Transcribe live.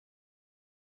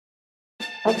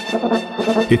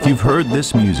If you've heard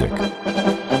this music,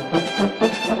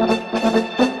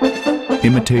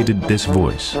 imitated this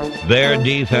voice, their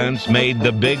defense made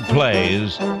the big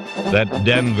plays that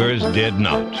Denver's did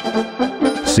not.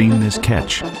 seen this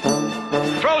catch,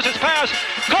 Throws his pass,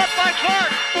 caught by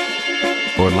Clark!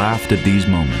 or laughed at these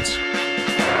moments,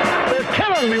 They're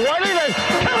killing me, Whitey. They're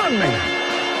killing me.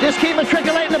 Just keep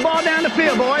matriculating the ball down the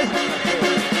field, boys.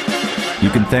 you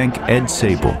can thank Ed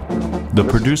Sabol, the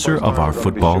producer of our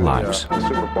football lives.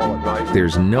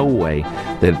 There's no way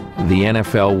that the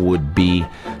NFL would be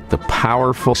the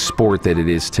powerful sport that it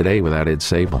is today without Ed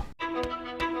Sabol.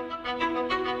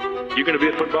 You going to be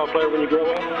a football player when you grow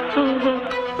up?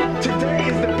 Today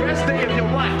is the best day of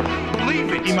your life.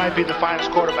 Believe it. He might be the finest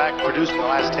quarterback produced in the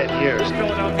last 10 years.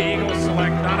 Philadelphia Eagles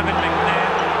select Donovan McNabb.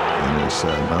 And he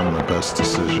said, I'm the best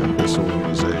decision this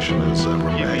organization has ever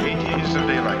made. Give me 18 years of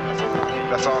daylight.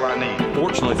 That's all I need.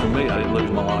 Fortunately for me, I didn't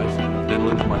lose my life, didn't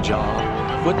lose my job.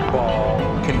 Football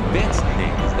convinced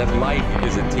me that life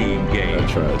is a team game.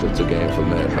 That's right, it's a game for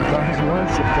men. Sometimes it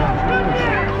was, sometimes it was.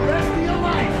 The rest of your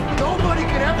life, nobody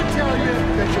could ever tell you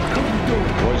that you couldn't do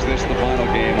it. Was this the final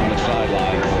game on the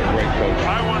sideline for a great coach?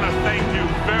 I want to thank you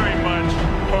very much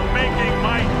for making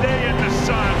my day in the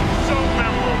sun so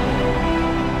memorable.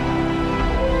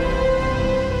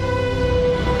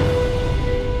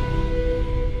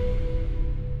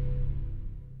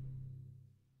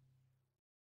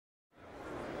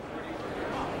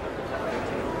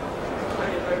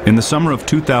 In the summer of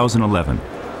 2011,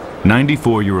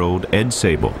 94-year-old Ed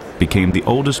Sabol became the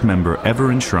oldest member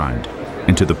ever enshrined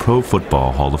into the Pro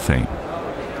Football Hall of Fame.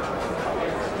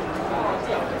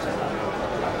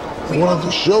 I wanted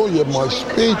to show you my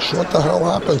speech. What the hell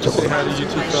happened to it? Say hi to you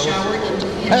two fellas.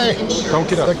 Hey, don't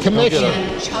get up. The commissioner.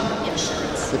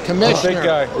 The commissioner. The big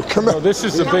guy. No, this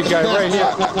is the big guy right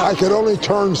here. I could only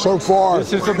turn so far.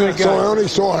 This is the big guy. So I only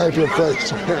saw half your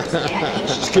face.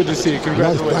 It's good to see you.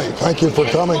 Congratulations. Nice, thank you for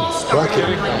coming. Thank you.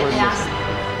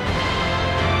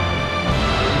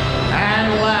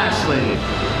 And lastly,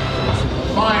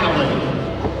 finally,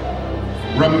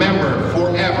 remembered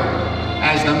forever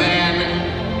as the man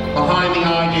behind the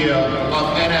idea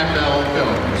of NFL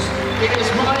films. It is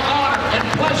my honor and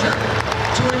pleasure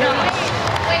to announce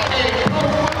a Pro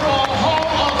Football Hall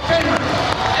of Famer,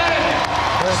 Ed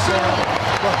Sabol.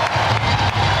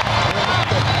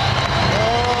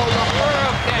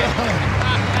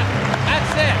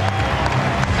 That's it.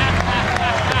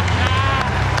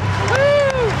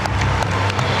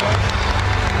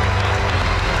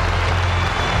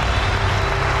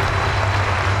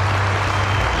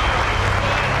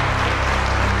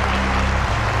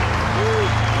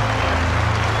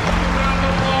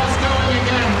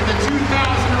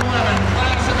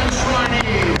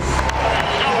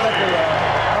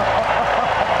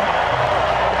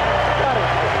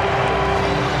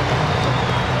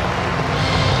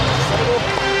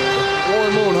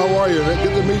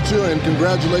 Good to meet you, and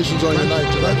congratulations on your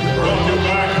night tonight.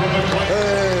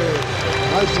 Hey,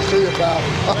 nice to see you, pal.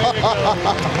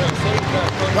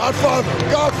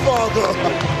 Godfather.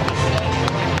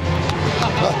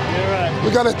 We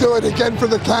got to do it again for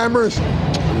the cameras. I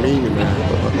mean it,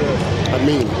 man. I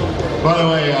mean it. By the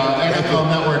way, NFL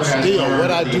Network has Still, what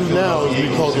I do now is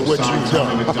because of what you've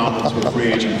done.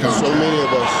 So many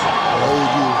of us owe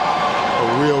you a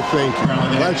real thank you.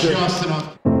 Thank you.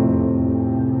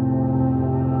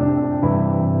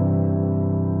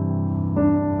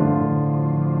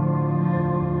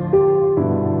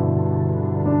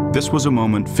 This was a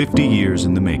moment 50 years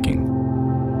in the making.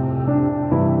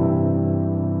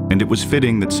 And it was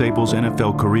fitting that Sabol's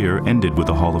NFL career ended with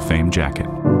a Hall of Fame jacket,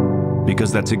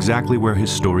 because that's exactly where his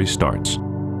story starts.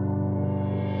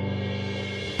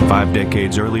 5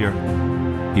 decades earlier,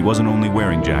 he wasn't only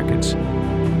wearing jackets,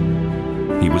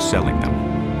 he was selling them.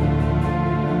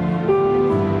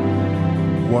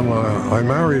 When I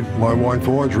married my wife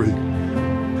Audrey,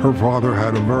 her father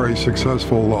had a very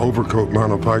successful overcoat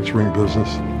manufacturing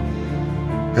business.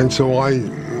 And so I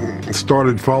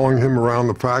started following him around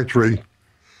the factory.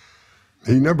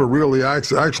 He never really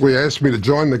actually asked me to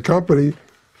join the company,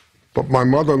 but my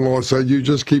mother-in-law said, you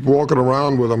just keep walking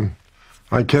around with him.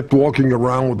 I kept walking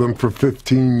around with him for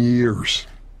 15 years.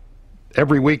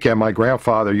 Every weekend, my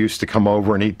grandfather used to come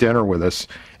over and eat dinner with us,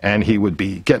 and he would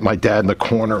be getting my dad in the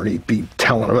corner, and he'd be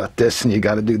telling him about this, and you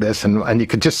got to do this, and you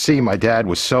could just see my dad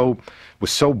was so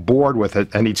bored with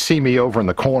it, and he'd see me over in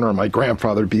the corner, and my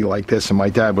grandfather would be like this, and my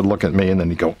dad would look at me, and then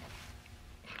he'd go,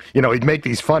 you know, he'd make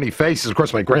these funny faces. Of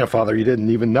course, my grandfather, he didn't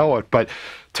even know it, but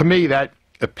to me, that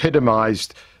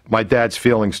epitomized my dad's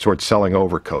feelings towards selling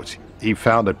overcoats. He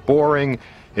found it boring.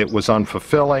 It was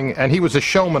unfulfilling, and he was a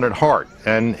showman at heart,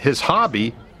 and his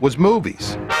hobby was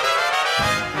movies.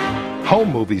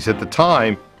 Home movies at the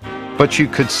time, but you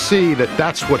could see that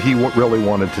that's what he really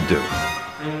wanted to do.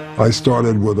 I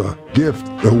started with a gift,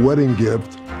 a wedding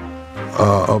gift,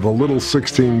 of a little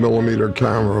 16mm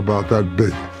camera about that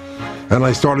big. And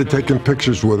I started taking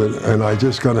pictures with it, and I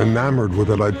just got enamored with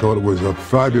it. I thought it was a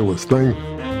fabulous thing.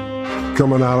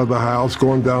 Coming out of the house,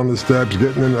 going down the steps,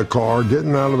 getting in the car,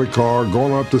 getting out of the car,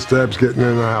 going up the steps, getting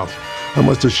in the house. I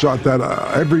must have shot that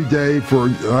every day for,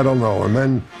 I don't know, and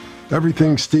then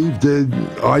everything Steve did,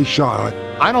 I shot.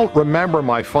 I don't remember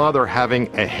my father having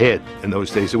a head in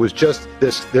those days. It was just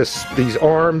these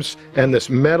arms and this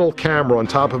metal camera on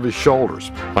top of his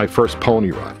shoulders. My first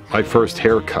pony ride, my first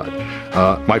haircut,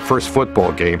 my first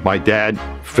football game, my dad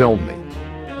filmed me.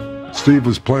 Steve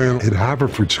was playing at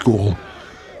Haverford School,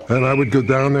 and I would go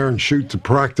down there and shoot the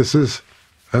practices,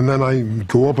 and then I'd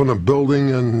go up in a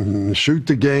building and shoot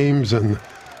the games and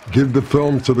give the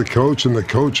film to the coach, and the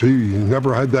coach, he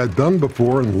never had that done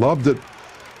before and loved it.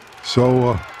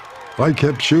 So I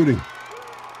kept shooting.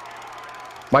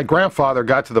 My grandfather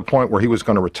got to the point where he was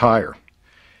going to retire.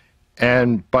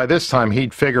 And by this time,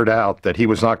 he'd figured out that he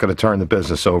was not going to turn the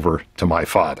business over to my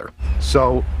father.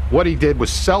 So what he did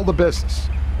was sell the business.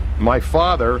 My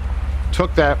father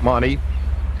took that money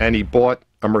and he bought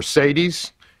a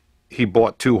Mercedes, he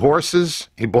bought 2 horses,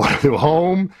 he bought a new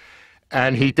home,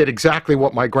 and he did exactly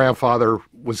what my grandfather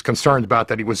was concerned about,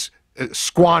 that he was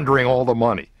squandering all the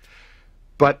money.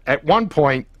 But at one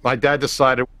point, my dad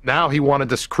decided now he wanted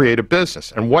to create a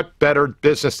business. And what better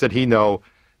business did he know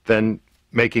than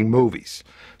making movies?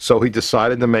 So he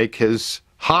decided to make his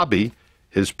hobby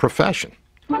his profession.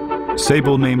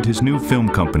 Sabol named his new film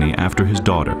company after his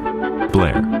daughter,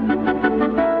 Blair.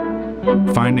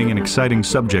 Finding an exciting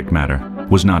subject matter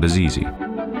was not as easy.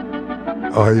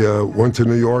 I went to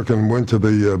New York and went to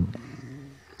the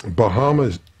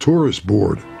Bahamas Tourist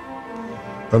Board,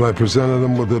 and I presented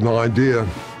them with an idea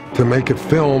to make a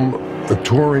film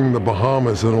touring the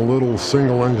Bahamas in a little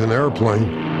single-engine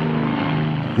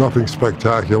airplane. Nothing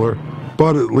spectacular,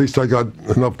 but at least I got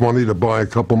enough money to buy a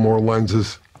couple more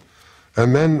lenses.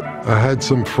 And then I had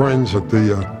some friends at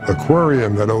the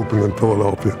aquarium that opened in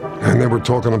Philadelphia, and they were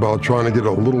talking about trying to get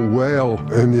a little whale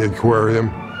in the aquarium,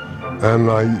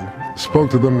 and I spoke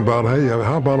to them about, hey,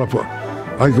 how about if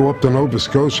I go up to Nova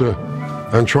Scotia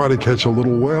and try to catch a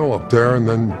little whale up there and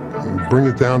then bring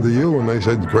it down to you? And they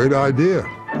said, great idea.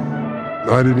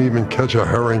 I didn't even catch a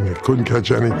herring. I couldn't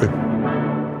catch anything.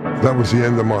 That was the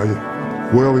end of my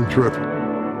whaling trip.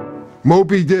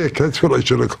 Moby Dick, that's what I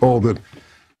should have called it.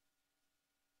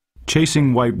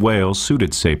 Chasing white whales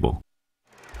suited Sabol,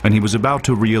 and he was about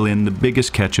to reel in the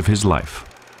biggest catch of his life,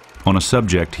 on a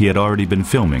subject he had already been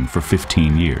filming for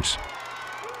 15 years.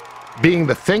 Being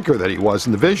the thinker that he was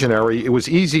and the visionary, it was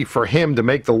easy for him to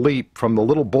make the leap from the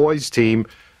little boys team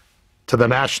to the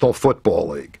National Football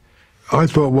League. I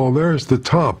thought, well, there's the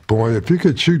top, boy. If you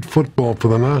could shoot football for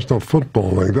the National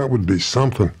Football League, that would be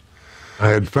something. I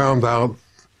had found out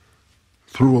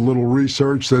through a little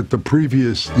research that the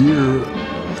previous year,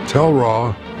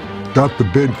 Telra got the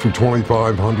bid for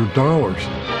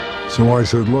 $2,500. So I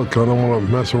said, look, I don't want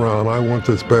to mess around. I want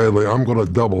this badly. I'm going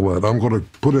to double that. I'm going to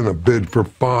put in a bid for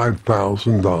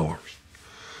 $5,000.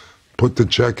 Put the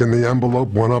check in the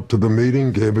envelope, went up to the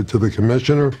meeting, gave it to the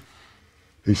commissioner.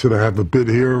 He said, I have a bid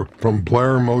here from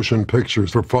Blair Motion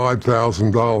Pictures for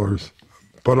 $5,000,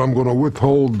 but I'm going to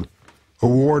withhold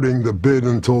awarding the bid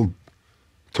until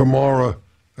tomorrow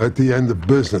at the end of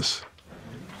business.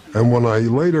 And when I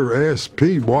later asked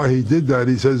Pete why he did that,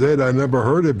 he says, Ed, I never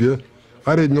heard of you.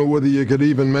 I didn't know whether you could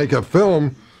even make a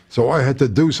film, so I had to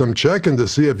do some checking to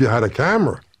see if you had a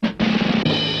camera.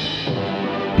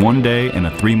 One day and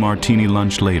a 3-martini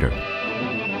lunch later,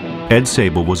 Ed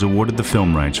Sabol was awarded the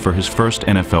film rights for his first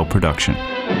NFL production.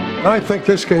 I think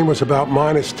this game was about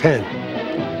 -10.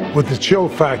 With the chill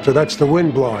factor, that's the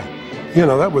wind blowing. You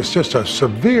know, that was just a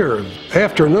severe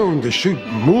afternoon to shoot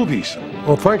movies.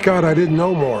 Well, thank God I didn't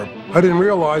know more. I didn't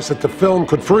realize that the film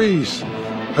could freeze.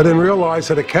 I didn't realize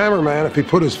that a cameraman, if he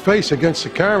put his face against the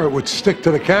camera, it would stick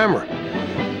to the camera.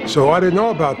 So I didn't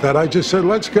know about that. I just said,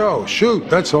 let's go. Shoot,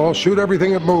 that's all. Shoot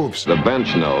everything that moves. The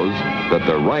bench knows that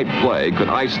the right play could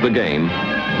ice the game,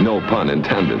 no pun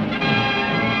intended.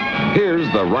 Here's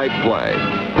the right play.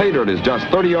 Paydirt is just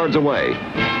 30 yards away.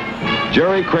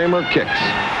 Jerry Kramer kicks,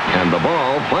 and the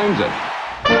ball finds it.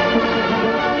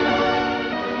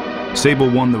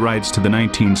 Sabol won the rights to the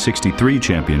 1963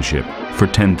 championship for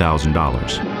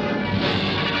 $10,000.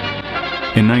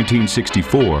 In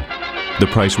 1964, the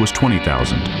price was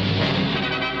 $20,000.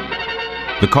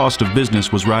 The cost of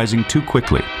business was rising too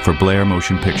quickly for Blair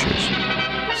Motion Pictures.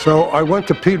 So I went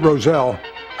to Pete Rozelle,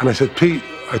 and I said, Pete,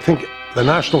 I think the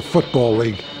National Football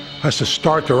League has to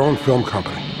start their own film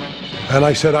company. And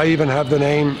I said, I even have the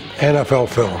name NFL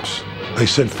Films. They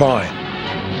said, fine.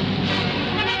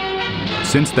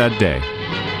 Since that day,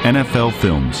 NFL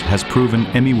Films has proven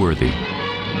Emmy-worthy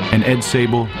and Ed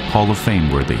Sabol Hall of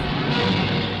Fame-worthy.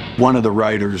 One of the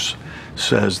writers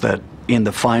says that in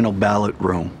the final ballot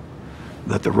room,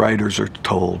 that the writers are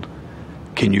told,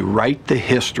 can you write the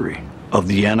history of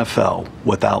the NFL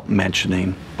without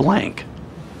mentioning blank?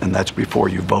 And that's before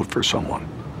you vote for someone.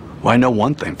 Well, I know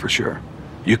one thing for sure.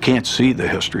 You can't see the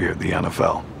history of the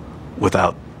NFL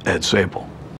without Ed Sabol.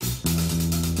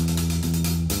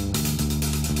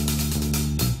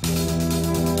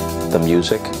 The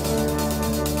music,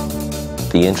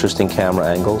 the interesting camera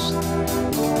angles,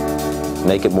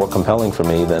 make it more compelling for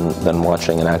me than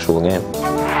watching an actual game.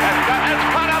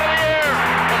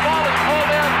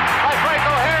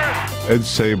 Ed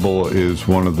Sabol is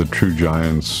one of the true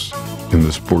giants in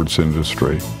the sports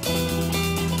industry.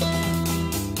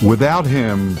 Without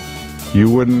him, you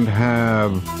wouldn't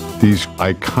have these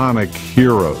iconic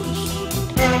heroes.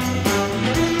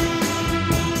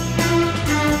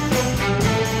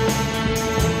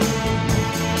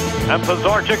 And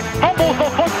Pizarczyk fumbles the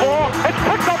football. It's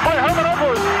picked up by Herman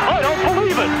Edwards. I don't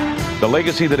believe it. The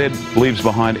legacy that Ed leaves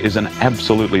behind is an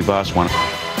absolutely vast one.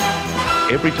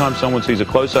 Every time someone sees a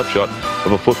close-up shot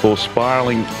of a football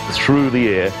spiraling through the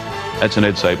air, that's an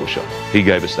Ed Sabol shot. He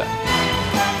gave us that.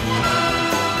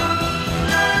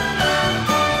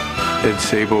 Ed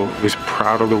Sabol was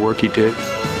proud of the work he did.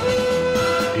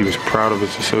 He was proud of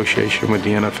his association with the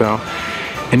NFL,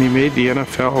 and he made the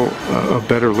NFL a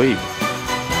better league.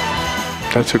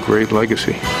 That's a great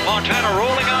legacy. Montana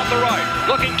rolling out the right,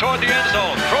 looking toward the end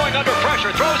zone, throwing under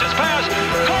pressure, throws his pass,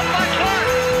 caught by Clark.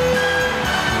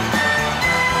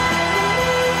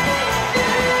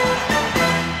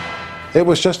 It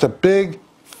was just a big,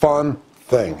 fun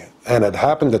thing, and it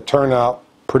happened to turn out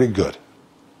pretty good.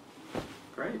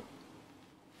 Great.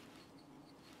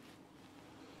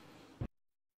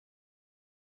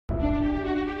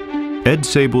 Ed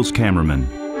Sabol's cameramen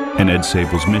and Ed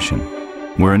Sabol's mission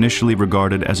were initially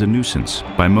regarded as a nuisance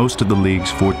by most of the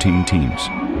league's 14 teams.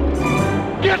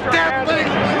 Get that thing!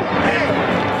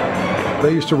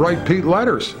 They used to write Pete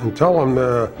letters and tell him,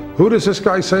 who does this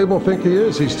guy Sabol think he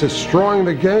is? He's destroying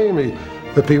the game.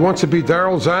 If he wants to be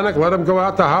Daryl Zanuck, let him go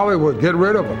out to Hollywood. Get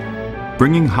rid of him.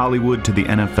 Bringing Hollywood to the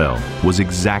NFL was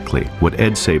exactly what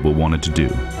Ed Sabol wanted to do.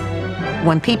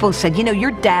 When people said, you know,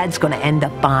 your dad's going to end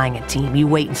up buying a team, you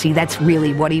wait and see, that's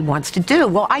really what he wants to do.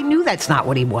 Well, I knew that's not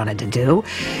what he wanted to do.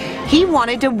 He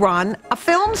wanted to run a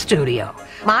film studio.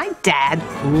 My dad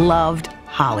loved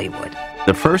Hollywood.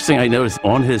 The first thing I noticed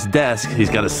on his desk, he's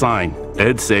got a sign,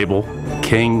 Ed Sabol,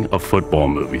 King of Football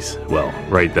Movies. Well,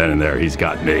 right then and there, he's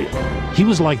got me. He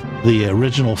was like the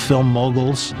original film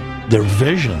moguls. Their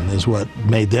vision is what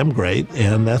made them great,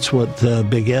 and that's what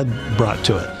Big Ed brought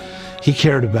to it. He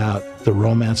cared about the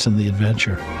romance and the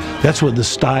adventure. That's what the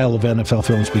style of NFL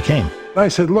films became. I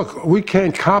said, look, we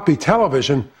can't copy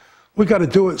television. We got to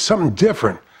do it something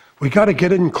different. We got to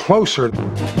get in closer.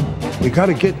 We got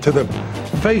to get to the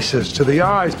faces, to the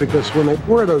eyes, because when they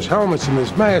wear those helmets and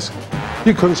those masks,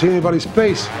 you couldn't see anybody's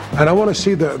face. And I want to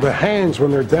see the hands when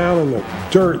they're down in the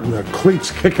dirt and the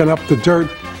cleats kicking up the dirt.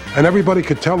 And everybody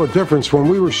could tell the difference when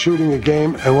we were shooting a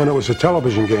game and when it was a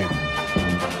television game.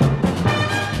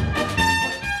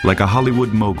 Like a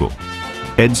Hollywood mogul,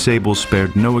 Ed Sabol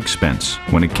spared no expense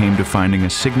when it came to finding a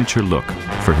signature look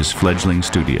for his fledgling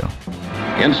studio.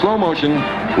 In slow motion,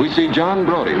 we see John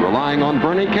Brody relying on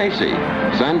Bernie Casey,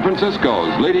 San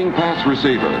Francisco's leading pass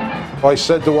receiver. I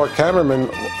said to our cameraman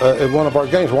at one of our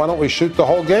games, why don't we shoot the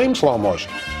whole game slow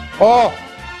motion? Oh,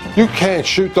 you can't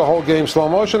shoot the whole game slow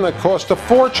motion. That costs a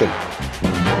fortune.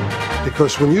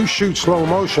 Because when you shoot slow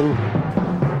motion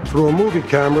through a movie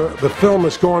camera, the film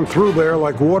is going through there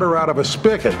like water out of a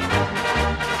spigot.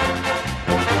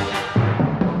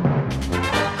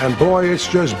 And boy, it's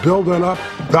just building up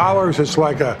dollars. It's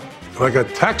like a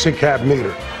taxi cab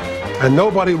meter. And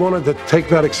nobody wanted to take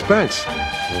that expense.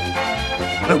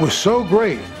 It was so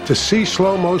great to see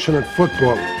slow motion in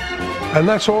football. And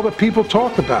that's all that people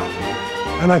talked about.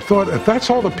 And I thought, if that's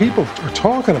all the people are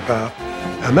talking about,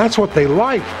 and that's what they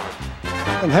like,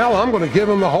 and hell, I'm going to give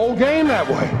them the whole game that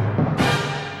way.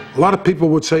 A lot of people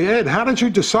would say, Ed, how did you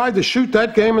decide to shoot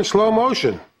that game in slow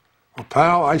motion? Well,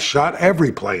 pal, I shot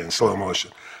every play in slow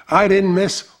motion. I didn't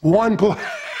miss one play.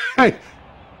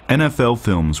 NFL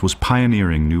Films was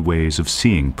pioneering new ways of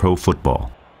seeing pro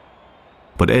football.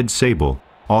 But Ed Sabol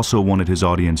also wanted his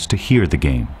audience to hear the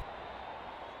game.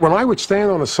 When I would stand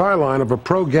on the sideline of a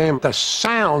pro game, the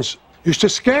sounds used to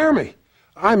scare me.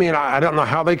 I mean, I don't know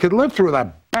how they could live through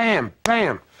that. Bam,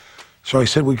 bam. So I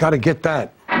said, we got to get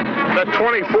that. That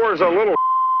 24 is a little.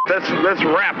 Let's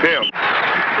wrap him.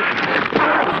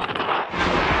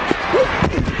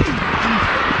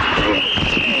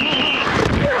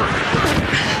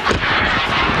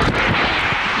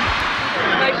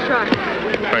 Nice try.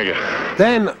 Thank you.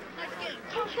 Then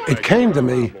it came to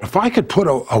me, if I could put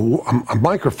a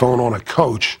microphone on a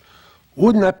coach,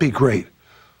 wouldn't that be great?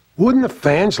 Wouldn't the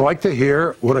fans like to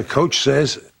hear what a coach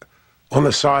says on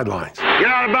the sidelines? Get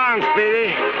out of bounds,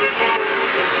 Speedy.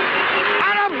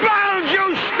 Out of bounds,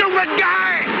 you stupid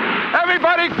guy!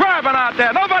 Everybody grabbing out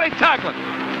there. Nobody tackling.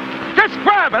 Just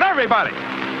grabbing, everybody.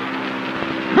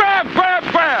 Grab, grab,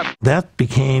 grab. That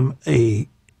became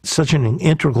such an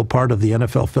integral part of the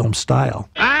NFL film style.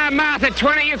 Mouth at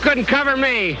 20, you couldn't cover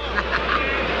me.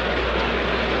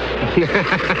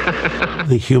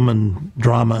 The human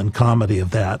drama and comedy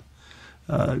of that,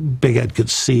 Big Ed could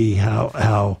see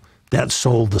how that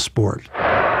sold the sport.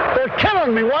 They're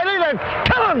killing me, Whitey. They're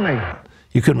killing me.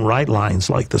 You couldn't write lines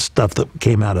like the stuff that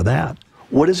came out of that.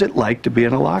 What is it like to be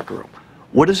in a locker room?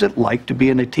 What is it like to be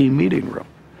in a team meeting room?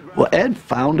 Well, Ed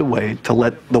found a way to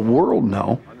let the world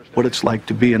know what it's like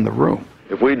to be in the room.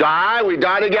 If we die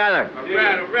together.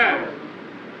 Right.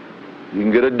 You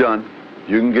can get it done.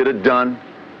 You can get it done.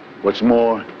 What's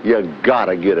more, you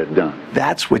gotta get it done.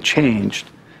 That's what changed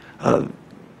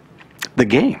the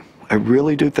game. I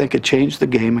really do think it changed the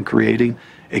game in creating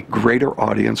a greater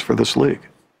audience for this league.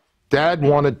 Dad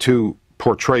wanted to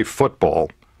portray football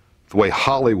the way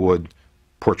Hollywood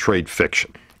portrayed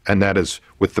fiction, and that is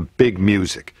with the big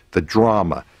music, the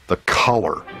drama, the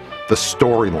color, the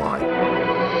storyline.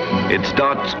 It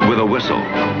starts with a whistle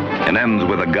and ends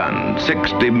with a gun.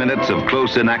 60 minutes of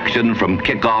close-in action from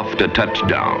kickoff to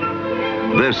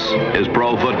touchdown. This is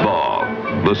pro football,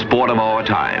 the sport of our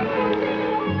time.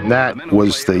 That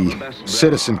was the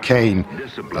Citizen Kane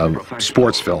of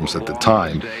sports films at the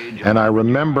time. And I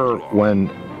remember when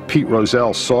Pete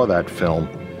Rozelle saw that film,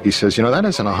 he says, you know, that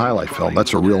isn't a highlight film,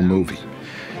 that's a real movie.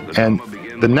 And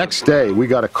the next day, we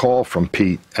got a call from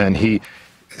Pete, and he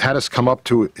had us come up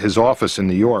to his office in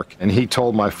New York, and he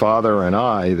told my father and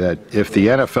I that if the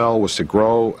NFL was to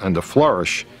grow and to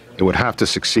flourish, it would have to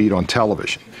succeed on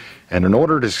television. And in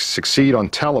order to succeed on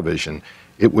television,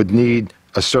 it would need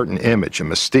a certain image, a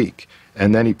mystique.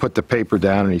 And then he put the paper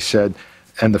down and he said,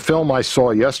 and the film I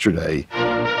saw yesterday,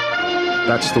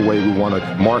 that's the way we want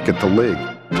to market the league.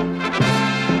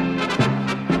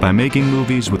 By making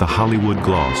movies with a Hollywood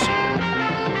gloss,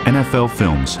 NFL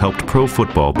Films helped pro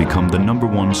football become the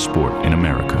 #1 sport in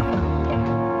America.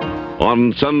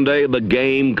 On Sunday, the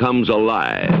game comes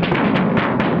alive.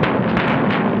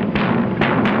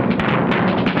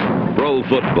 Pro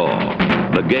football,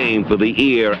 the game for the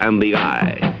ear and the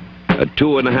eye. A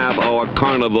 2.5-hour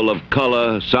carnival of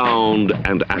color, sound,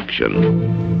 and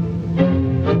action.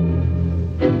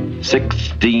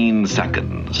 16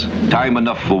 seconds. Time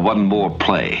enough for one more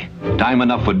play. Time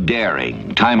enough for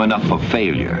daring. Time enough for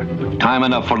failure. Time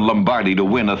enough for Lombardi to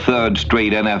win a 3rd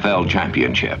straight NFL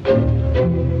championship.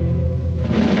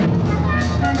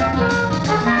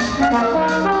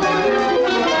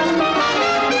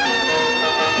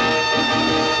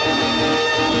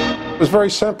 It was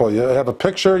very simple. You have a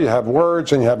picture, you have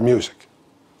words, and you have music.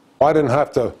 I didn't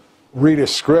have to read a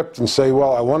script and say,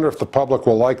 well, I wonder if the public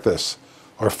will like this.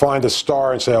 Or find a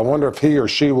star and say, I wonder if he or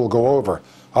she will go over.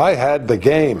 I had the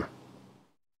game.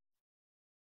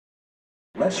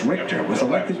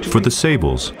 For the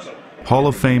Sabols, Hall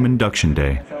of Fame Induction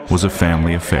Day was a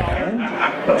family affair.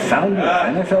 The founder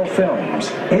of NFL Films,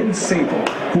 Ed Sabol,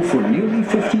 who for nearly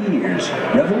 50 years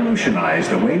revolutionized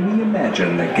the way we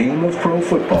imagine the game of pro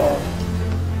football.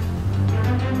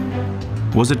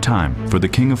 Was it time for the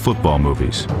king of football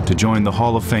movies to join the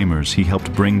Hall of Famers he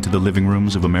helped bring to the living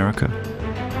rooms of America?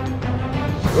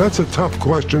 That's a tough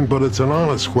question, but it's an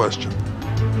honest question.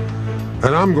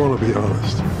 And I'm going to be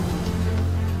honest.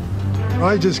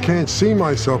 I just can't see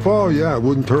myself, oh yeah, I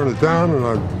wouldn't turn it down, and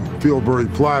I feel very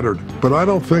flattered. But I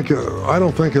don't think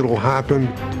it'll happen.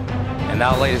 And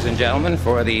now, ladies and gentlemen,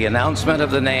 for the announcement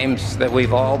of the names that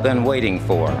we've all been waiting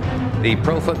for. The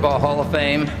Pro Football Hall of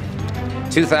Fame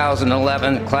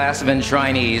 2011 class of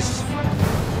enshrinees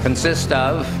consists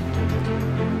of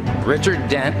Richard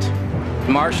Dent,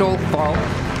 Marshall Falk,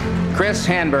 Chris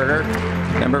Hanburger.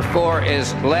 Number 4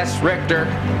 is Les Richter.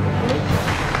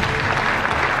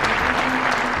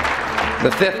 The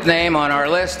 5th name on our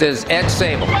list is Ed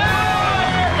Sabol.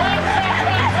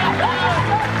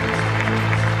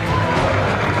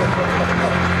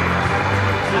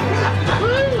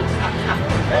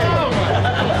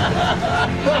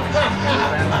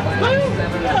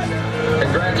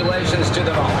 to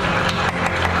the ball.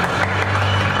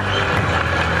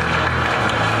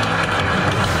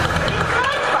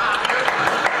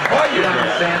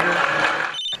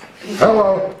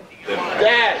 Hello.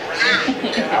 Dad,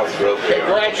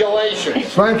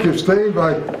 congratulations. Thank you, Steve.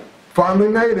 I finally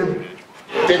made it.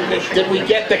 Did we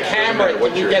get the camera? Did we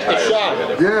get the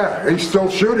shot? Yeah, he's still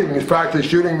shooting. In fact, he's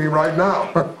shooting me right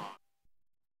now.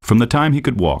 From the time he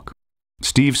could walk,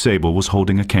 Steve Sabol was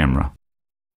holding a camera.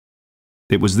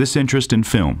 It was this interest in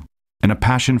film and a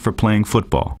passion for playing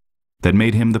football that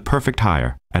made him the perfect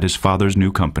hire at his father's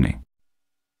new company.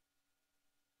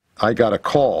 I got a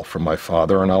call from my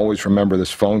father, and I always remember this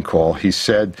phone call. He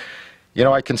said, you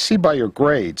know, I can see by your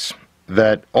grades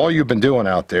that all you've been doing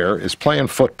out there is playing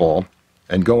football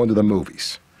and going to the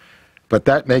movies. But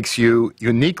that makes you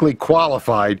uniquely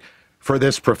qualified for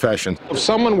this profession. If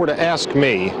someone were to ask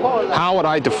me, how would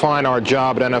I define our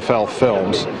job at NFL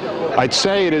Films, I'd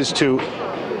say it is to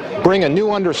bring a new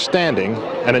understanding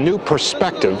and a new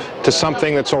perspective to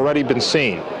something that's already been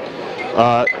seen.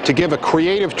 To give a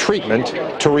creative treatment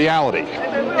to reality.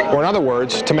 Or in other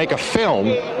words, to make a film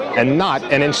and not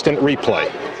an instant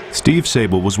replay. Steve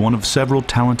Sabol was one of several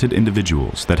talented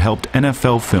individuals that helped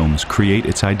NFL Films create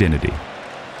its identity.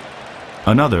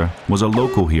 Another was a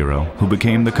local hero who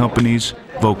became the company's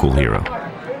vocal hero.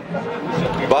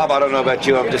 Bob, I don't know about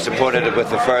you, I'm disappointed with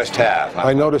the first half.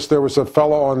 I noticed there was a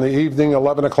fellow on the evening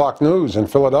 11 o'clock news in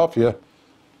Philadelphia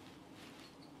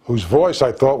whose voice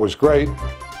I thought was great,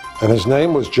 and his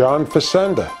name was John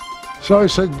Facenda. So I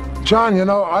said, John, you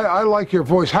know, I like your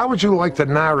voice. How would you like to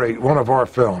narrate one of our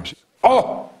films?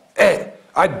 Oh, Ed,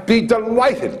 I'd be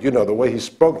delighted. You know, the way he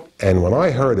spoke. And when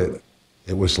I heard it,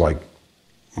 it was like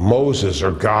Moses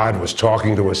or God was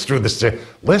talking to us through the...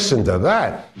 Listen to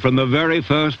that. From the very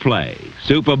first play,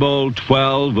 Super Bowl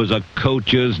 12 was a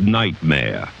coach's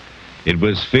nightmare. It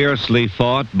was fiercely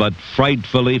fought, but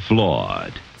frightfully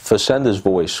flawed. Facenda's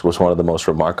voice was one of the most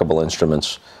remarkable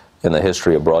instruments in the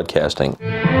history of broadcasting.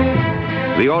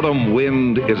 The autumn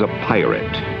wind is a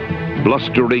pirate,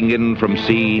 blustering in from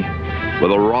sea.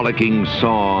 With a rollicking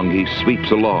song, he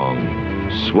sweeps along,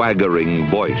 swaggering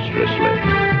boisterously.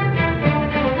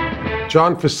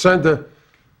 John Facenda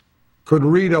could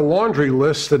read a laundry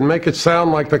list and make it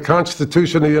sound like the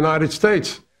Constitution of the United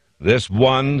States. This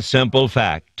one simple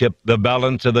fact tipped the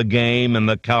balance of the game in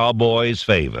the Cowboys'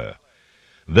 favor.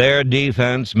 Their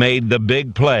defense made the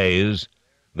big plays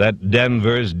that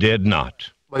Denver's did not.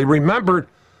 They remembered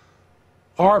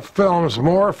our films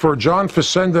more for John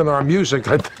Facenda and our music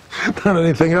than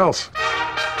anything else.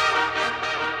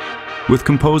 With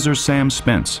composer Sam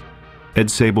Spence, Ed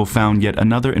Sabol found yet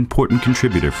another important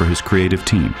contributor for his creative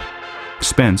team.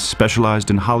 Spence specialized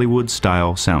in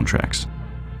Hollywood-style soundtracks.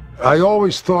 I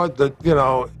always thought that, you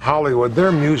know, Hollywood,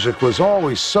 their music was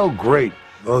always so great.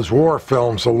 Those war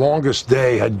films, The Longest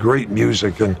Day, had great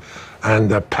music, and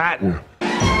Patton.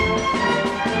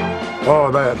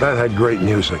 Oh, that had great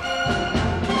music.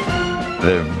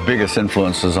 The biggest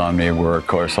influences on me were, of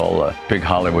course, all the big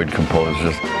Hollywood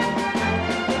composers.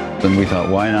 And we thought,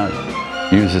 why not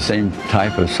use the same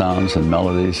type of sounds and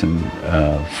melodies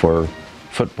for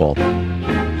football?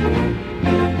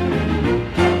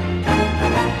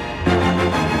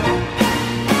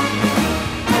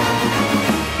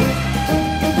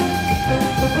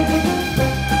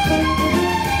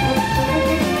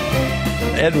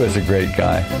 Ed was a great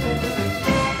guy.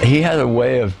 He had a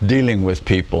way of dealing with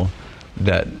people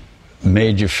that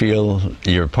made you feel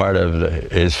you're part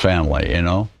of his family, you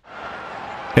know?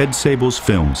 Ed Sabol's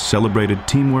films celebrated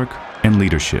teamwork and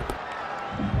leadership.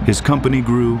 His company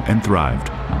grew and thrived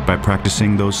by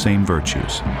practicing those same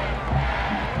virtues.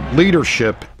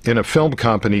 Leadership in a film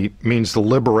company means the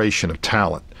liberation of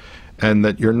talent, and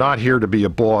that you're not here to be a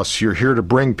boss, you're here to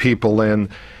bring people in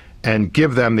and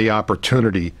give them the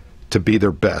opportunity to be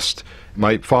their best.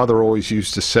 My father always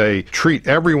used to say, treat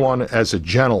everyone as a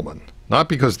gentleman, not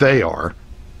because they are,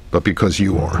 but because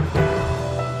you are.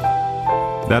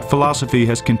 That philosophy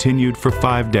has continued for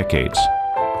 5 decades,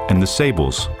 and the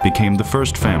Sabols became the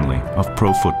first family of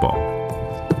pro football.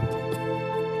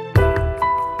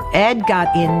 Ed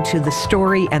got into the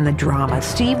story and the drama.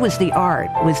 Steve was the art,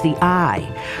 was the eye,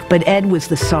 but Ed was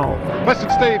the soul. Listen,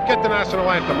 Steve, get the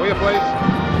national anthem, will you please?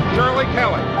 Shirley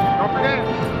Kelly, don't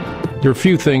forget. There are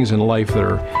few things in life that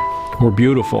are more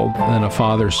beautiful than a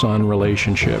father-son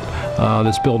relationship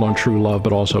that's built on true love,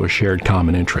 but also a shared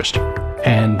common interest.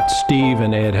 And Steve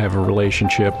and Ed have a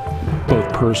relationship,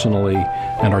 both personally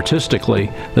and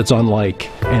artistically, that's unlike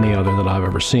any other that I've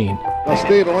ever seen. Now,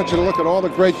 Steve, I want you to look at all the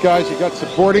great guys you got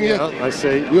supporting you. I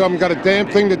see. You haven't got a damn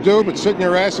thing to do but sit in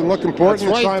your ass and look important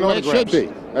and sign autographs.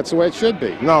 autographs. That's the way it should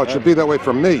be. No, it should be that way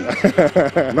for me,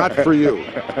 not for you.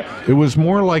 It was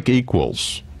more like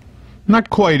equals. Not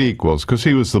quite equals, because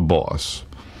he was the boss.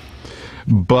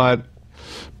 But,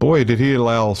 boy, did he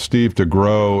allow Steve to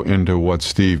grow into what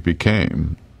Steve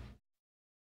became.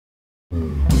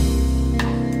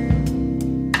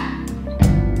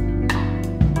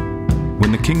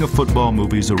 When the King of Football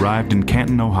movies arrived in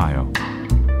Canton, Ohio,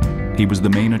 he was the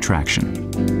main attraction,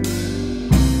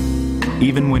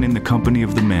 even when in the company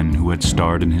of the men who had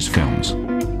starred in his films.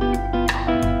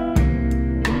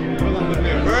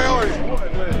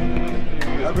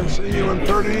 I haven't seen you in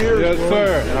 30 years. Yes, boy.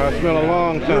 sir. It's been a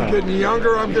long time. You're getting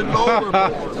younger, I'm getting older.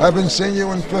 I haven't seen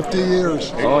you in 50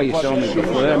 years. Oh, you saw me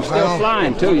before. I'm still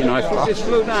flying, too, you know. I just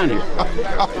flew down here.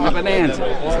 In a Bonanza.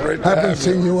 I haven't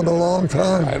seen you in a long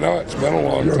time. I know, it's been a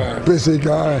long You're time. a busy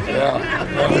guy.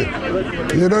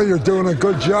 Yeah. You know, you're doing a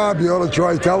good job. You ought to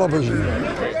try television.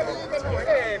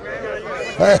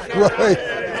 Hey, wait.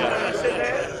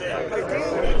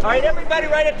 All right, everybody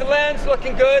right at the lens.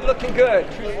 Looking good, looking good.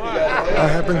 I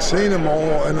haven't seen them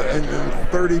all in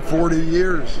 30, 40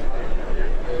 years.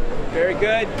 Very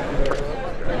good.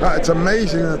 It's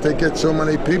amazing that they get so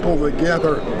many people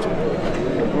together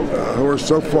who are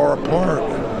so far apart.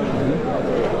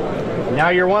 Now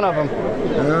you're one of them.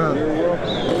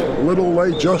 Yeah. A little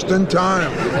late, just in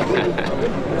time.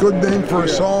 Good name for a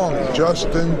song, Just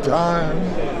in Time.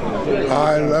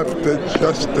 I left it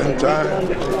just in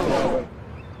time.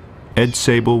 Ed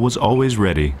Sabol was always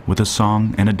ready with a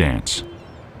song and a dance.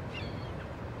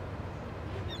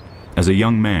 As a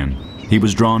young man, he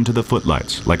was drawn to the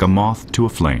footlights like a moth to a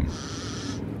flame.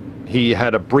 He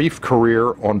had a brief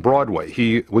career on Broadway.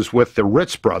 He was with the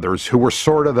Ritz Brothers, who were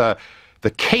sort of the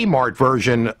Kmart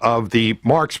version of the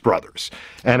Marx Brothers.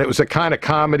 And it was a kind of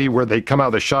comedy where they come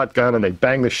out with a shotgun and they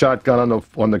bang the shotgun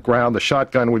on the ground. The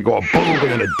shotgun would go a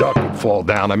boom and a duck would fall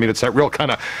down. I mean, it's that real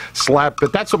kind of slap,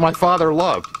 but that's what my father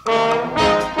loved.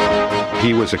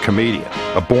 He was a comedian,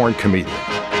 a born comedian.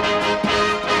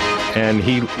 And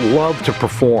he loved to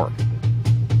perform.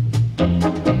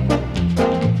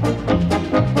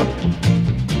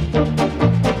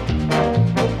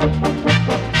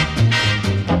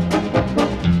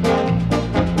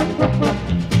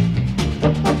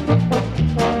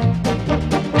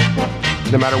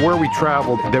 No matter where we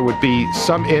traveled, there would be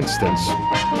some instance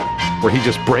where he'd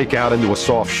just break out into a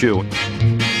soft shoe.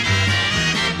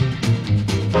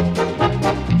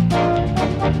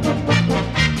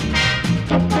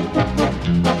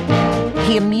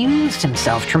 He amused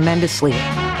himself tremendously.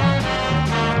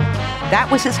 That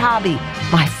was his hobby.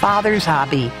 My father's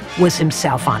hobby was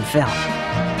himself on film.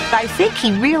 I think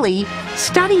he really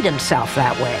studied himself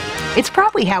that way. It's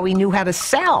probably how he knew how to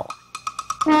sell.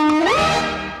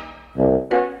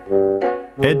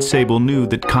 Ed Sabol knew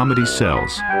that comedy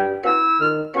sells.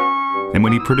 And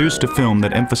when he produced a film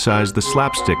that emphasized the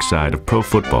slapstick side of pro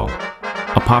football,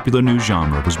 a popular new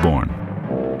genre was born.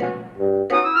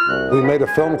 We made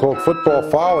a film called Football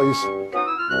Follies,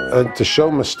 and to show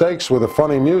mistakes with a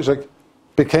funny music,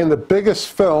 became the biggest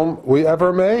film we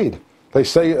ever made. They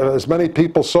say as many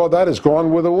people saw that as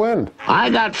Gone with the Wind. I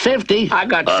got 50. I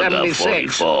got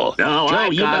 76. No, Joe,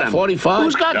 you got 45.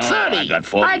 Who's got 30? I got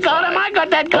 45. I got him. I got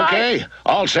that guy. Okay,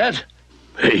 all set.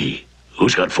 Hey,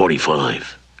 who's got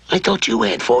 45? I thought you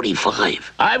had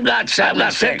 45. I've got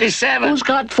 57. Who's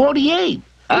got 48?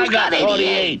 I got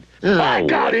 88. Oh, I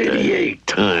got 88.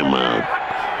 Time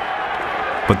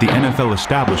out. But the NFL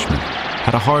establishment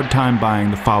had a hard time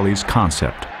buying the Follies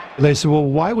concept. They said, well,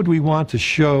 why would we want to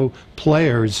show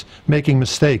players making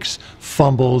mistakes?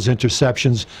 Fumbles,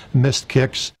 interceptions, missed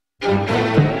kicks.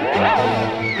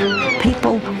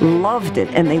 People loved it,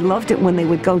 and they loved it when they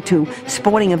would go to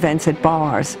sporting events at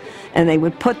bars, and they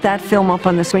would put that film up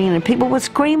on the screen, and people would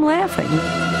scream laughing.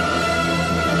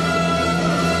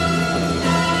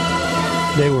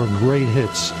 They were great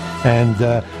hits,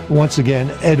 and once again,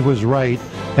 Ed was right.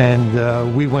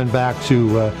 And we went back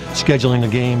to scheduling the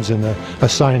games and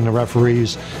assigning the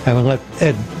referees, and we let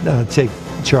Ed take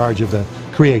charge of the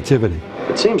creativity.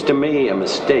 It seems to me a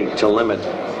mistake to limit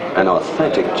an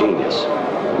authentic genius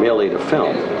merely to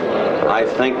film. I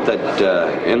think that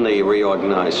in the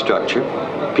reorganized structure,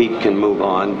 Pete can move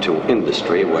on to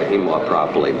industry where he more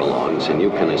properly belongs, and you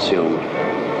can assume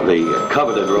the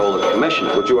coveted role of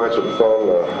commissioner. Would you answer the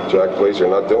phone, Jack, please? You're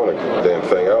not doing a damn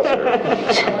thing else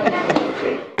here.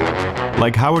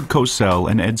 Like Howard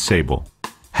Cosell and Ed Sabol,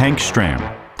 Hank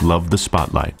Stram loved the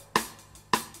spotlight.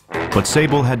 But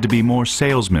Sabol had to be more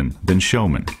salesman than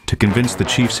showman to convince the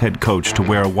Chiefs head coach to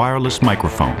wear a wireless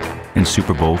microphone in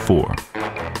Super Bowl IV.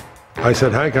 I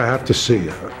said, Hank, I have to see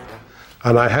you.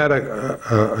 and I had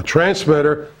a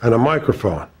transmitter and a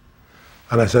microphone.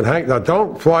 And I said, Hank, now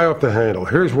don't fly off the handle.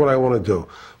 Here's what I want to do.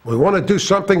 We want to do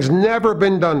something's never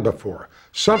been done before,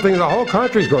 something the whole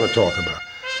country's going to talk about.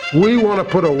 We want to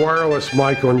put a wireless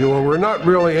mic on you, and we're not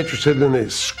really interested in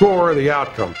the score or the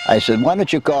outcome. I said, why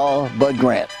don't you call Bud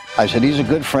Grant? I said, he's a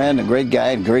good friend, a great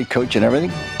guy, a great coach and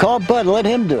everything. Call Bud, let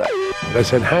him do it. And I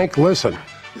said, Hank, listen,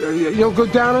 you'll go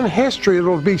down in history.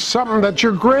 It'll be something that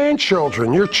your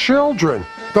grandchildren, your children,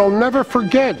 they'll never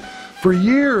forget for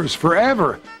years,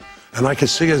 forever. And I could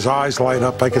see his eyes light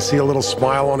up. I could see a little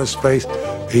smile on his face.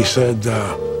 He said,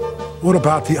 what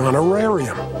about the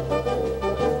honorarium?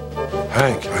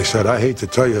 Hank, I said, I hate to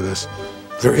tell you this,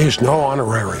 there is no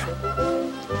honorarium.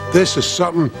 This is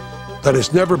something that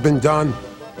has never been done,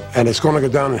 and it's going to go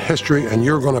down in history, and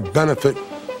you're going to benefit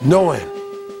no end.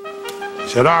 He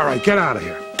said, all right, get out of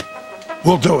here.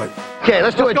 We'll do it. Okay,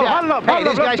 let's do a job. Hey,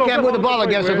 these guys can't move the ball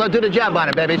against us. Let's do the job on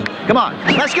it, babies. Come on.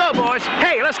 Let's go, boys.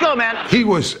 Hey, let's go, man. He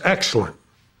was excellent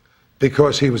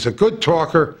because he was a good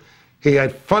talker. He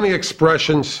had funny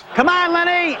expressions. Come on,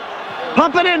 Lenny.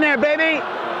 Pump it in there, baby.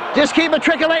 Just keep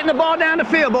matriculating the ball down the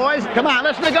field, boys. Come on,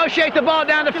 let's negotiate the ball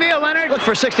down the field, Leonard. Look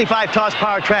for 65 toss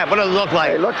power trap. What does it look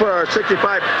like? Hey, look for a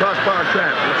 65 toss power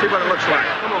trap. Let's see what it looks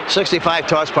like. 65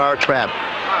 toss power trap.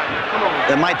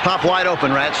 It might pop wide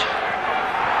open, Rats.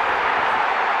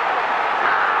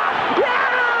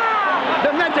 Yeah!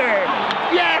 The mentor.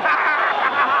 Yeah!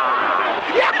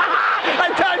 Yeah! I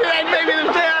tell you that baby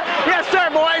is there. Yes, sir,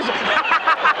 boys.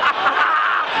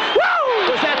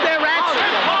 Woo! Was that there, Rats?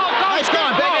 Nice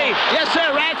going, baby. Yes,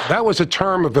 sir, Rats. That was a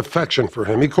term of affection for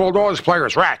him. He called all his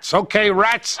players Rats. Okay,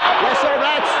 Rats? Yes, sir,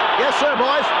 Rats. Yes, sir,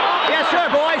 boys. Yes, sir,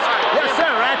 boys. Yes,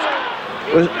 sir,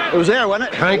 Rats. It was there,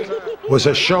 wasn't it? Hank was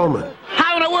a showman.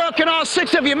 How in the world can all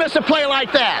 6 of you miss a play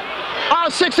like that?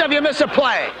 All 6 of you miss a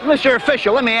play. Mr.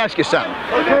 Official, let me ask you something.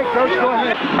 Okay, Coach, go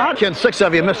ahead. How can 6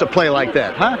 of you miss a play like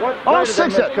that, huh? All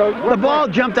 6 of them. The ball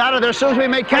jumped out of there as soon as we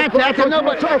made contact.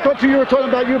 I thought you were talking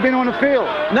about you being on the field.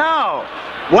 No.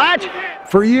 What?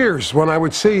 For years, when I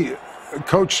would see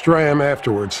Coach Strahm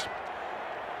afterwards,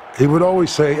 he would always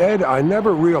say, Ed, I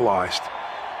never realized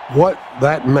what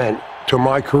that meant to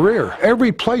my career.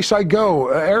 Every place I go,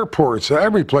 airports,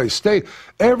 every place,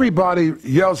 everybody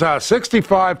yells out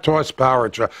 65 toss power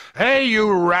trap. Hey,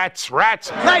 you rats. Nice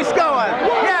going.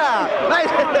 Yeah. Nice.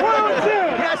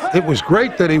 Yes. It was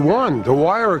great that he won. To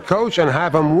wire a coach and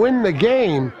have him win the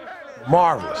game,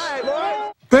 marvelous.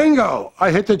 Bingo!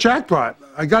 I hit the jackpot.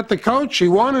 I got the coach, he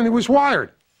won, and he was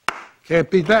wired. Can't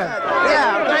beat that.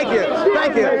 Yeah, thank you.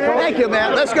 Thank you. Thank you,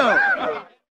 man. Let's go.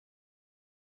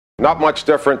 Not much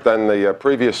different than the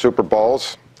previous Super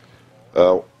Bowls.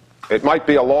 It might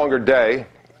be a longer day.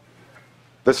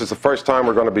 This is the first time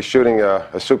we're going to be shooting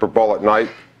a Super Bowl at night,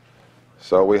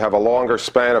 so we have a longer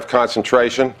span of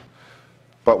concentration.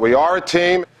 But we are a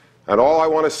team, and all I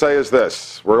want to say is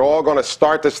this. We're all going to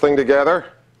start this thing together,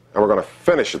 and we're going to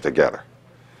finish it together.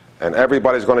 And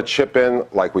everybody's going to chip in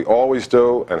like we always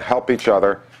do and help each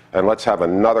other, and let's have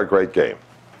another great game.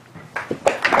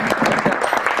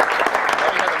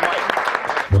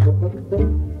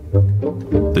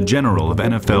 The general of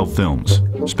NFL films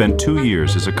spent 2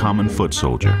 years as a common foot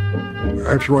soldier.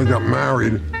 After I got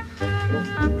married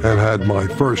and had my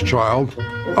first child,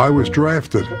 I was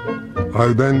drafted.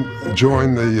 I then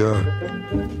joined the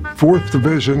 4th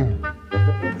Division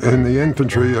in the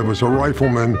infantry. I was a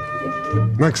rifleman.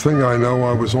 Next thing I know,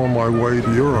 I was on my way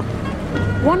to Europe.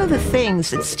 One of the things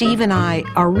that Steve and I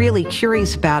are really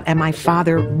curious about, and my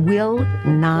father will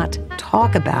not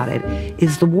talk about it,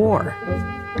 is the war.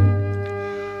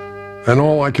 And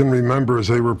all I can remember is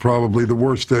they were probably the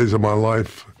worst days of my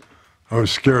life. I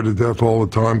was scared to death all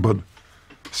the time, but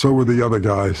so were the other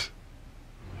guys.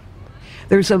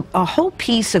 There's a whole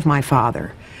piece of my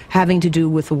father having to do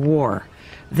with the war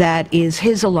that is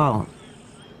his alone.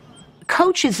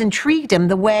 Coaches intrigued him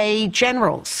the way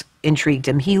generals intrigued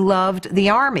him. He loved the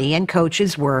Army, and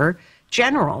coaches were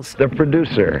generals. The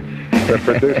producer.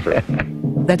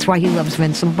 That's why he loves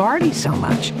Vince Lombardi so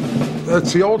much.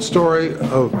 That's the old story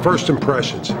of first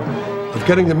impressions, of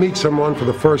getting to meet someone for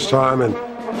the first time, and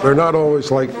they're not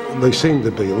always like they seem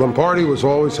to be. Lombardi was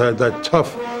always had that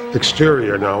tough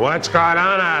exterior. Now, what's going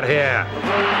on out here?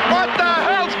 What the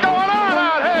hell's going on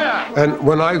out here? And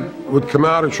when I would come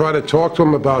out and try to talk to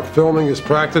him about filming his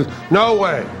practice, no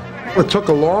way. It took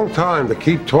a long time to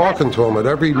keep talking to him at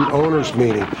every owner's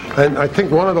meeting. And I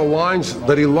think one of the lines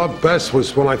that he loved best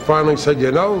was when I finally said, you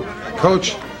know,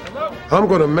 Coach, I'm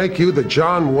going to make you the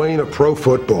John Wayne of pro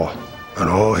football. And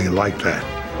oh, he liked that.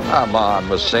 Come on,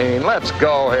 Messine, let's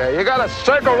go here. You got to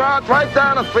circle routes right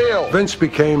down the field. Vince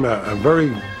became a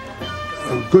very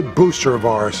a good booster of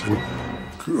ours, and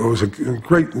it was a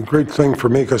great thing for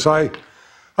me because I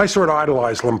sort of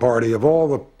idolized Lombardi. Of all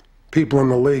the people in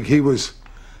the league, he was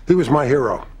my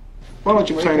hero. Why don't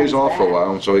you turn these off for a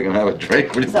while so we can have a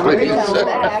drink with you, please? How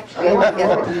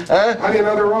do you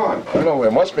know they're on? I don't know,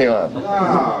 it must be on.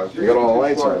 Ah, You got all the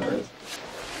lights on.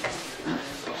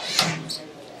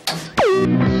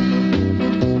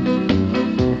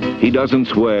 He doesn't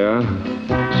swear,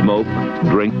 smoke,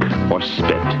 drink, or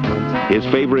spit. His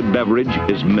favorite beverage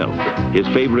is milk. His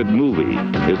favorite movie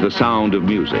is The Sound of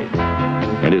Music.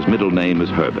 And his middle name is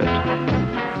Herbert.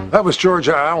 That was George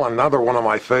Allen, another one of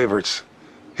my favorites.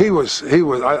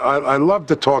 I loved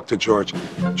to talk to George.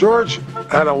 George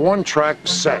had a one-track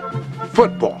set,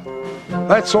 football.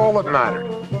 That's all that mattered.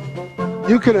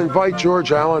 You could invite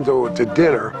George Allen to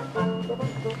dinner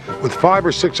with 5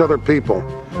 or 6 other people,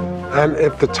 and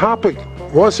if the topic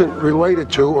wasn't related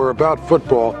to or about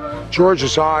football,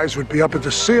 George's eyes would be up at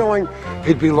the ceiling,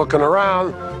 he'd be looking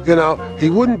around, he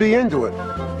wouldn't be into it.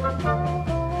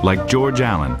 Like George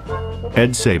Allen,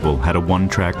 Ed Sabol had a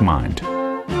one-track mind.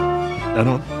 I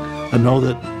know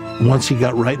that once he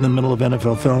got right in the middle of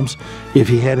NFL Films, if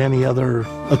he had any other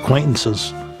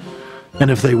acquaintances,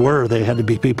 and if they were, they had to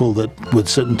be people that would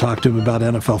sit and talk to him about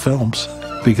NFL Films,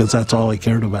 because that's all he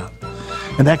cared about.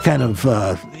 And that kind of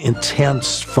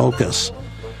intense focus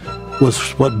was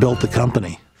what built the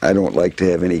company. I don't like to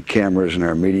have any cameras in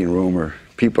our meeting room or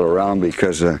people around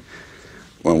because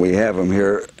when we have them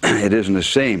here, it isn't the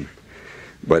same.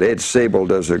 But Ed Sabol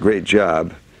does a great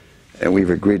job, and we've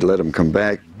agreed to let him come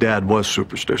back. Dad was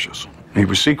superstitious. He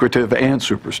was secretive and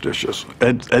superstitious.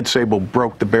 Ed Sabol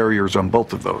broke the barriers on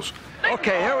both of those.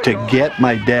 To get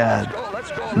my dad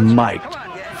mic'd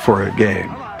for a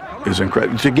game is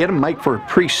incredible. To get him mic'd for a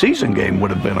preseason game would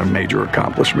have been a major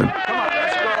accomplishment.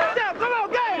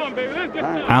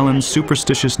 Allen's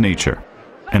superstitious nature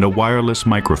and a wireless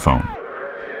microphone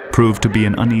proved to be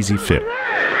an uneasy fit.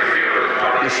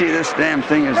 You see, this damn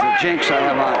thing is the jinx I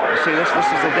have on. You see, this is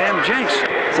the damn jinx.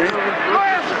 See?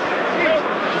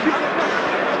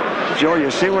 Joe,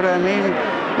 you see what I mean?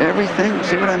 Everything,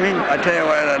 see what I mean? I tell you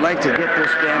what, I'd like to get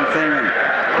this damn thing and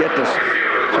get this.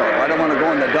 So I don't want to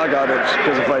go in the dugout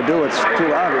because if I do, it's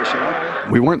too obvious,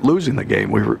 We weren't losing the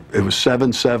game. It was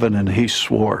 7-7, and he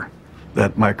swore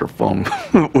that microphone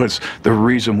was the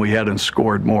reason we hadn't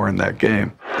scored more in that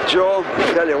game. Joe,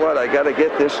 I tell you what, I got to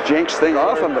get this jinx thing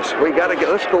off of us.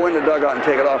 Let's go in the dugout and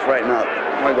take it off right now.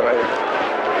 Come on, go right here.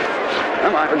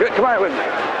 Come on with me.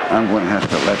 I'm going to have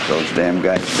to let those damn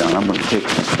guys down. I'm going to take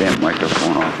this damn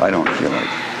microphone off. I don't feel like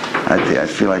I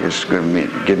feel like it's going to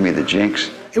give me the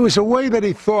jinx. It was a way that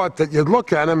he thought that you'd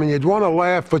look at him and you'd want to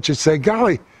laugh, but you'd say,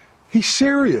 golly, he's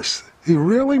serious. He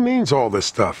really means all this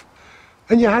stuff.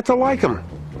 And you had to like him.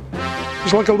 He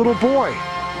was like a little boy.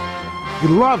 He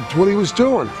loved what he was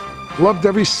doing. Loved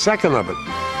every second of it.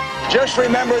 Just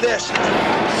remember this.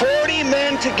 40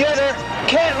 men together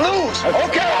can't lose.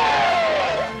 Okay?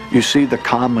 You see the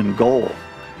common goal.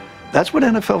 That's what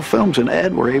NFL Films and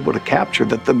Ed were able to capture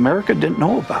that America didn't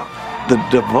know about. The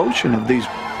devotion of these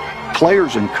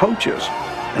players and coaches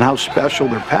and how special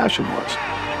their passion was.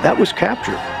 That was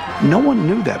captured. No one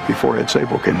knew that before Ed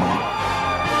Sabol came along.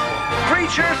 3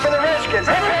 cheers for the Redskins.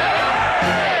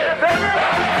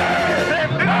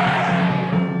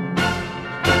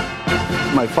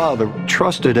 My father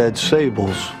trusted Ed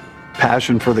Sabol's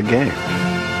passion for the game.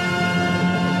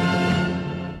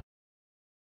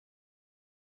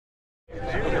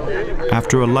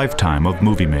 After a lifetime of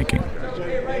movie making,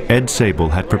 Ed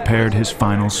Sabol had prepared his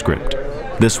final script,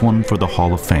 this one for the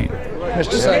Hall of Fame.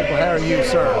 Mr. Sabol, how are you,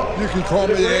 sir? You can call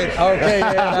me Ed. Okay,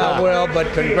 Ed, I will,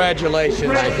 but congratulations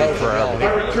to both of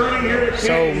y'all.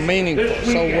 So meaningful,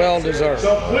 so well-deserved.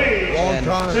 Long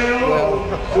time.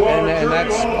 And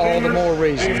that's all the more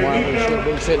reason why we should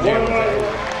be sitting here with you.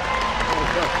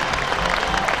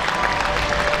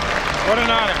 What an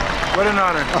honor. What an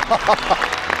honor.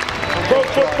 Pro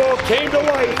football came to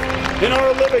life in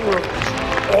our living rooms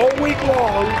all week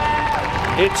long.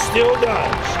 It still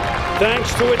does,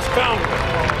 thanks to its founder,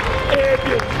 Ed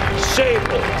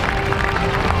Sabol.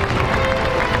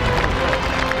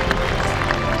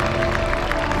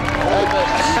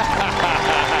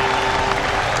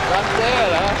 Not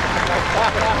dead,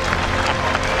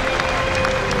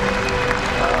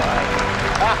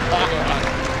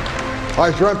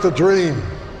 I dreamt a dream,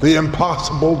 the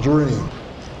impossible dream.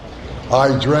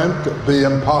 I dreamt the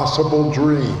impossible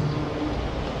dream.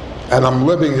 And I'm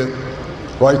living it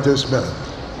right this minute.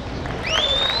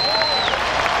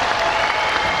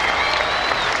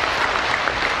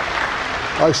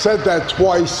 I said that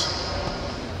twice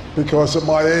because at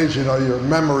my age, you know, your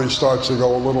memory starts to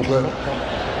go a little bit.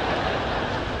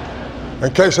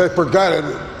 In case I forgot it,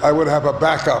 I would have a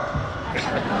backup.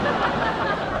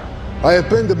 I have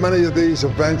been to many of these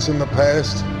events in the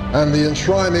past, and the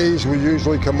enshrinees would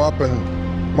usually come up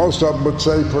and most of them would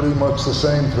say pretty much the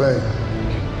same thing.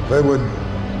 They would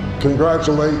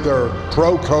congratulate their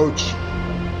pro coach,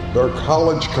 their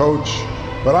college coach,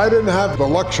 but I didn't have the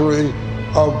luxury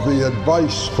of the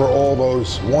advice for all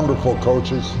those wonderful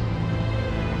coaches.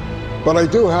 But I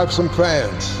do have some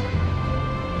fans,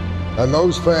 and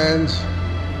those fans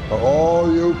are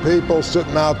all you people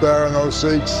sitting out there in those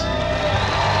seats.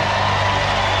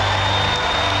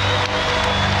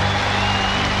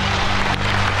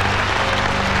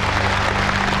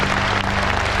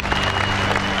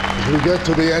 As we get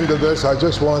to the end of this, I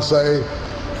just want to say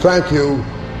thank you,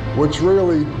 which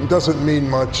really doesn't mean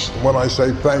much when I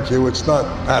say thank you. It's not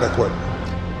adequate.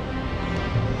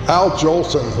 Al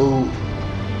Jolson, who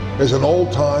is an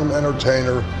old-time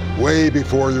entertainer way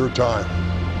before your time.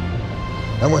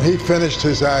 And when he finished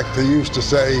his act, he used to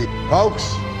say,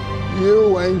 "Folks,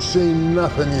 you ain't seen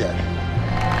nothing yet."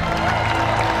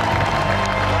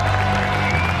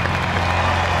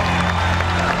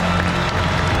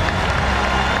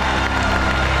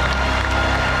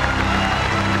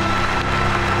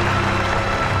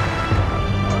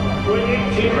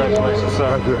 Congratulations, sir.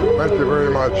 Thank you. Thank you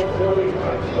very much.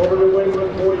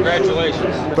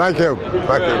 Congratulations. Thank you.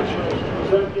 Thank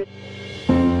you.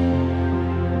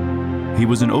 He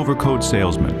was an overcoat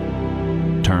salesman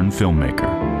turned filmmaker,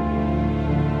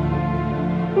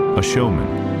 a showman,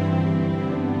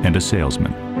 and a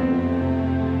salesman,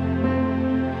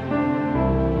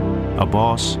 a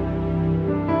boss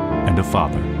and a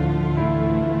father.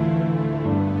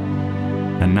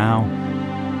 And now,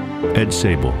 Ed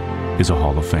Sabol is a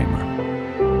Hall of Famer.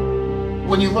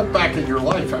 When you look back at your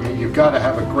life, I mean, you've got to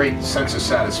have a great sense of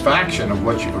satisfaction of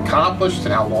what you've accomplished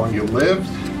and how long you lived,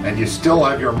 and you still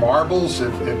have your marbles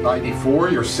at 94.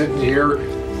 You're sitting here,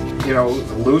 you know,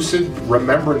 lucid,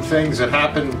 remembering things that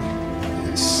happened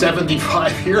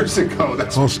 75 years ago.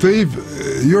 Well, Steve,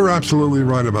 you're absolutely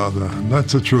right about that.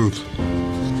 That's the truth.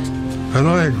 And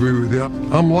I agree with you.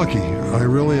 I'm lucky. I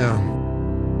really am.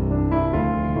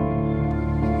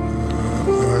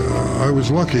 I was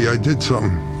lucky. I did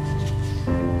something.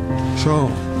 So,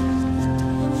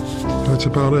 that's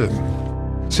about it.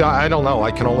 See, I don't know.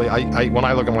 I can only, when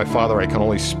I look at my father, I can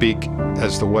only speak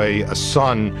as the way a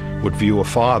son would view a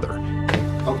father.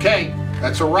 Okay,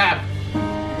 that's a wrap.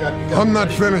 I'm not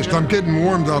finished. I'm getting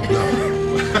warmed up now.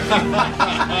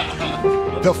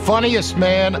 The funniest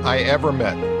man I ever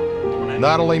met.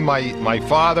 Not only my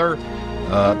father,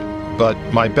 but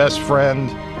my best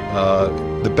friend,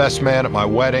 the best man at my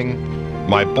wedding,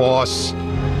 my boss.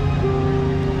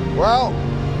 Well,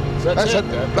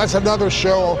 that's another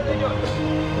show.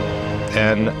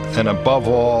 And above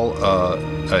all,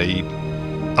 a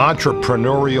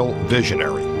entrepreneurial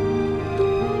visionary.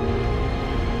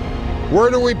 Where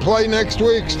do we play next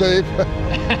week, Steve?